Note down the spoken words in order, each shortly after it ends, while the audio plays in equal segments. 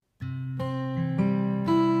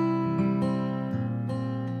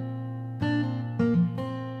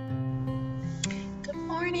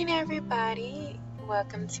morning, everybody.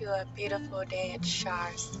 Welcome to a beautiful day at Shar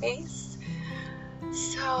Space.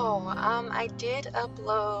 I did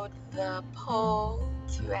upload the poll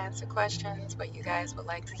to answer questions, what you guys would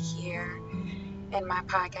like to hear in my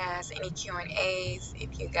podcast, any Q&As.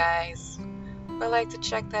 If you guys would like to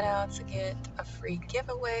check that out to get a free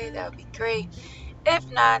giveaway, that would be great.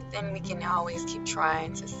 If not, then we can always keep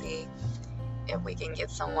trying to see if we can get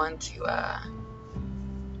someone to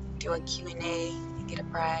do a Q&A and get a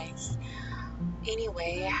prize.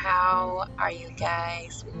 Anyway, how are you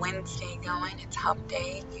guys? Wednesday going? It's hump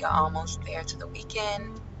day. We are almost there to the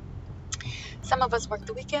weekend. Some of us work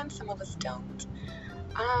the weekend, some of us don't.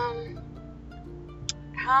 How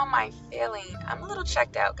am I feeling? I'm a little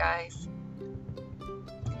checked out, guys.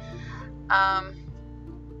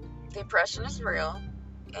 Depression is real.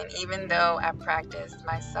 And even though I practice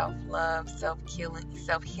my self-love,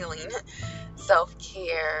 self-healing,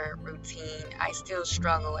 self-care routine, I still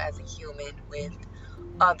struggle as a human with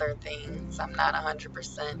other things. I'm not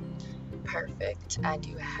 100% perfect. I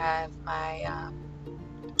do have my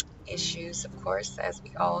issues, of course, as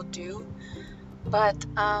we all do. But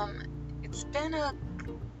it's been a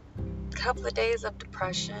couple of days of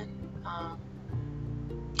depression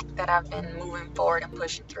that I've been moving forward and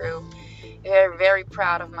pushing through. Very, very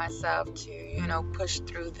proud of myself to, push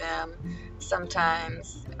through them.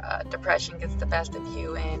 Sometimes depression gets the best of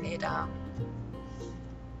you, and it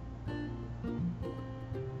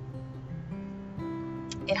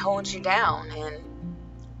holds you down, and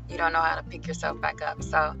you don't know how to pick yourself back up.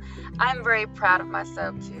 So I'm very proud of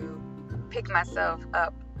myself to pick myself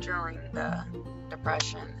up during the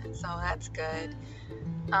depression, and so that's good.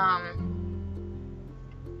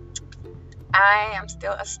 I am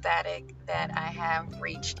still ecstatic that I have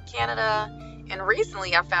reached Canada, and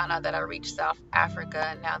recently I found out that I reached South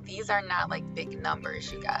Africa. Now, these are not like big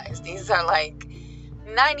numbers, you guys. These are like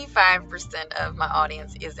 95% of my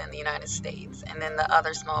audience is in the United States, and then the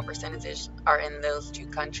other small percentages are in those two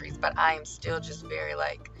countries. But I am still just very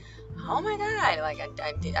like, oh my God, like I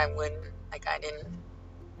didn't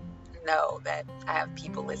know that I have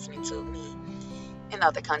people listening to me in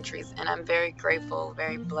other countries, and I'm very grateful,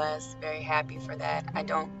 very blessed, very happy for that. I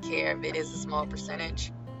don't care if it is a small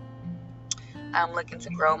percentage. I'm looking to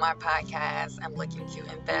grow my podcast. I'm looking to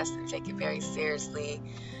invest and take it very seriously,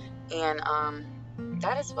 and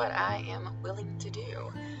that is what I am willing to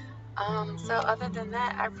do. So other than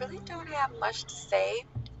that, I really don't have much to say.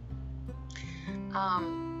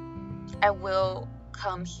 I will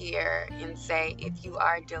come here and say, if you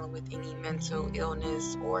are dealing with any mental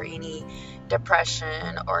illness or any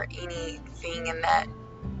depression or anything in that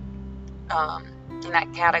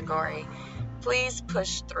category, please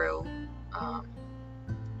push through.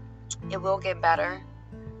 It will get better.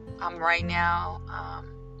 Right now,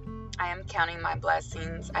 I am counting my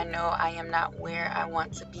blessings. I know I am not where I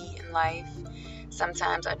want to be in life.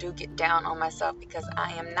 Sometimes I do get down on myself because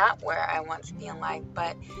I am not where I want to be in life,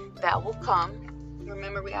 but that will come.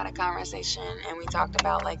 Remember, we had a conversation and we talked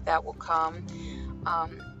about like that will come,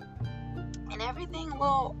 and everything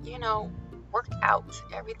will, work out.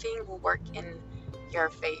 Everything will work in your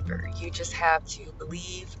favor. You just have to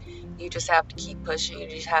believe. You just have to keep pushing. You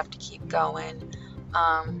just have to keep going.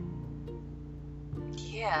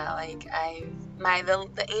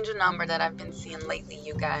 The angel number that I've been seeing lately,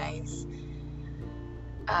 you guys,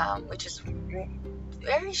 which is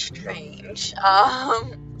very strange.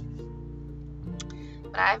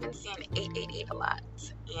 But I've been seeing 888 a lot,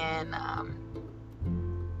 and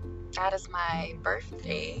that is my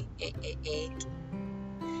birthday, 888,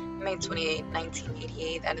 May 28,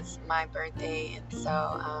 1988. That is my birthday, and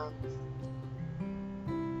so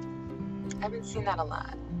I've been seeing that a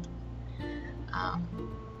lot.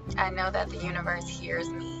 I know that the universe hears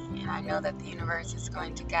me, and I know that the universe is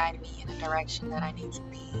going to guide me in a direction that I need to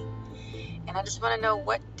be. And I just want to know,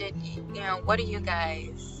 what do you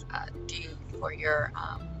guys do for your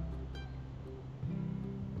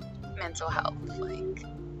mental health? Like,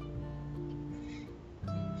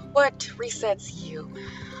 what resets you?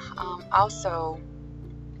 Also,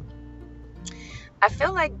 I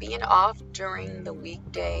feel like being off during the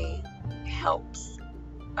weekday helps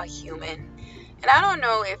a human. And I don't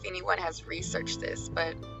know if anyone has researched this,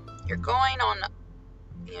 but you're going on,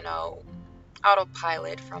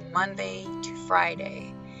 autopilot from Monday to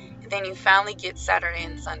Friday. And then you finally get Saturday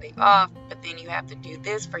and Sunday off, but then you have to do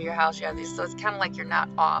this for your house, you have this. So it's kind of like you're not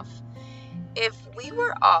off. If we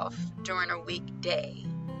were off during a weekday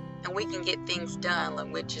and we can get things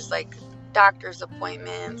done, which is like doctor's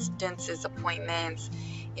appointments, dentist appointments,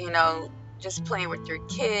 just playing with your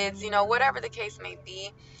kids, whatever the case may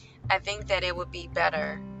be, I think that it would be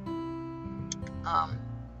better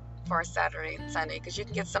for Saturday and Sunday, because you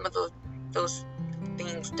can get some of those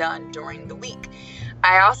things done during the week.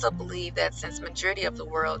 I also believe that since majority of the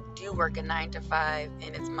world do work a 9 to 5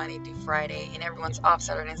 and it's Monday through Friday and everyone's off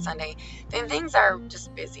Saturday and Sunday, then things are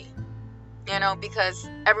just busy, because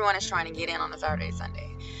everyone is trying to get in on a Saturday and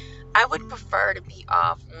Sunday. I would prefer to be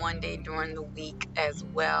off one day during the week as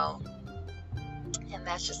well, and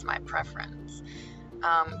that's just my preference.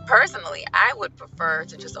 Personally, I would prefer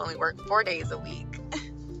to just only work 4 days a week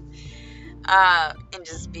and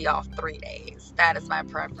just be off 3 days. That is my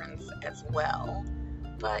preference as well.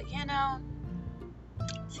 But, to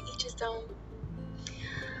each his own.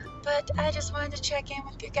 But I just wanted to check in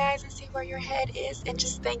with you guys and see where your head is. And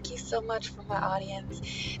just thank you so much for my audience.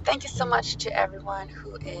 Thank you so much to everyone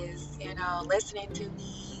who is, listening to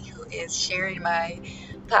me, who is sharing my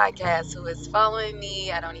podcast, who is following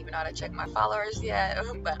me. I don't even know how to check my followers yet,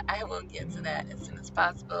 but I will get to that as soon as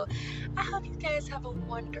possible. I hope you guys have a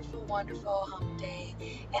wonderful, wonderful hump day.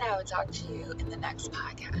 And I will talk to you in the next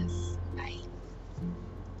podcast. Bye.